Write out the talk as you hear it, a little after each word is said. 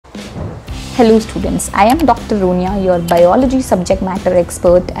Hello students, I am Dr. Ronia, your biology subject matter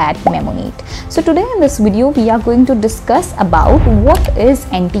expert at MemoNeet. So today in this video we are going to discuss about what is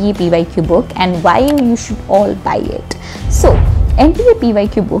NTA PYQ book and why you should all buy it. So NTA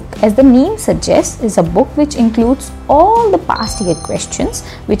PYQ book, as the name suggests, is a book which includes all the past year questions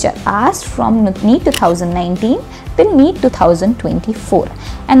which are asked from NEET 2019 till NEET 2024.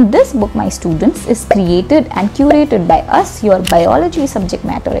 And this book, my students, is created and curated by us, your biology subject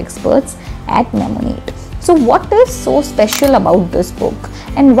matter experts at MemoNeet. So what is so special about this book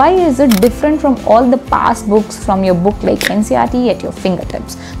and why is it different from all the past books from your book like NCERT at your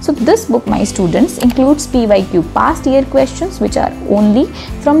fingertips? So this book, my students, includes PYQ past year questions which are only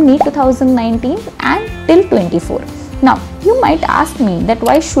from NEET 2019 and till 24. Now you might ask me that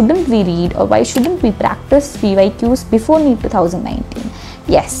why shouldn't we read or why shouldn't we practice PYQs before NEET 2019?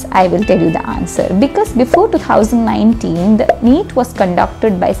 Yes, I will tell you the answer. Because before 2019, the NEET was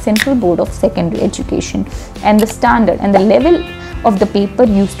conducted by Central Board of Secondary Education, and the standard and the level of the paper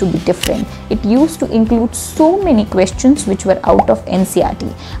used to be different. It used to include so many questions which were out of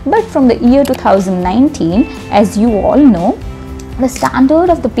NCERT. But from the year 2019, as you all know, the standard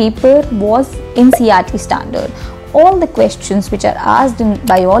of the paper was NCERT standard. All the questions which are asked in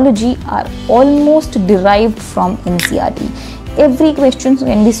biology are almost derived from NCERT. Every question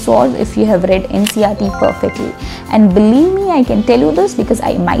can be solved if you have read NCERT perfectly. And believe me, I can tell you this because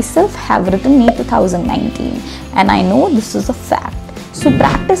I myself have written NEET 2019 and I know this is a fact. So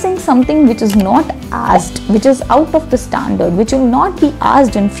practicing something which is not asked, which is out of the standard, which will not be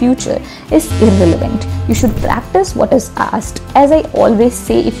asked in future is irrelevant. You should practice what is asked. As I always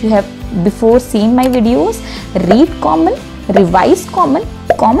say, if you have before seen my videos, read common, revise common.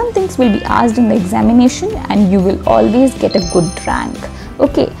 Common things will be asked in the examination and you will always get a good rank.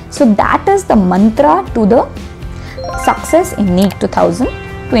 Okay, so that is the mantra to the success in NEET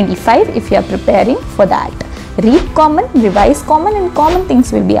 2025 if you are preparing for that. Read common, revise common, and common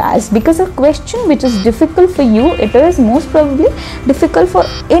things will be asked, because a question which is difficult for you, it is most probably difficult for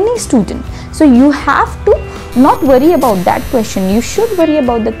any student. So you have to not worry about that question. You should worry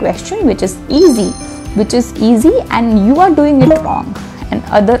about the question which is easy and you are doing it wrong and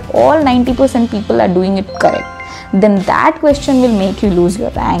all 90% people are doing it correct, then that question will make you lose your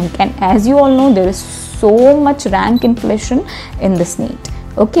rank. And as you all know, there is so much rank inflation in this NEET.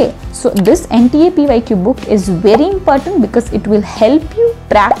 Okay, so this NTA PYQ book is very important because it will help you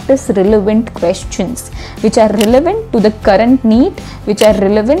practice relevant questions which are relevant to the current NEET, which are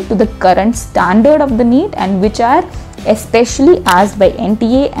relevant to the current standard of the NEET, and which are especially asked by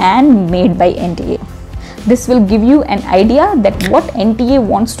NTA and made by NTA. This will give you an idea that what NTA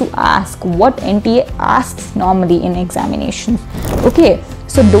wants to ask, what NTA asks normally in examinations. Okay,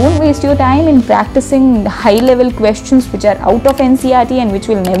 so don't waste your time in practicing high level questions which are out of NCERT and which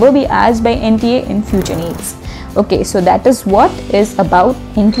will never be asked by NTA in future NEETs. Okay, so that is what is about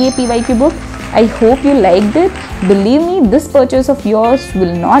NTA PYQ book. I hope you liked it. Believe me, this purchase of yours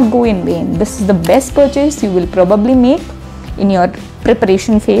will not go in vain. This is the best purchase you will probably make in your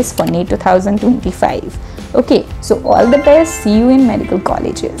preparation phase for NEET 2025. Okay, so all the best. See you in medical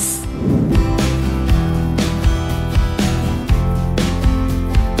colleges.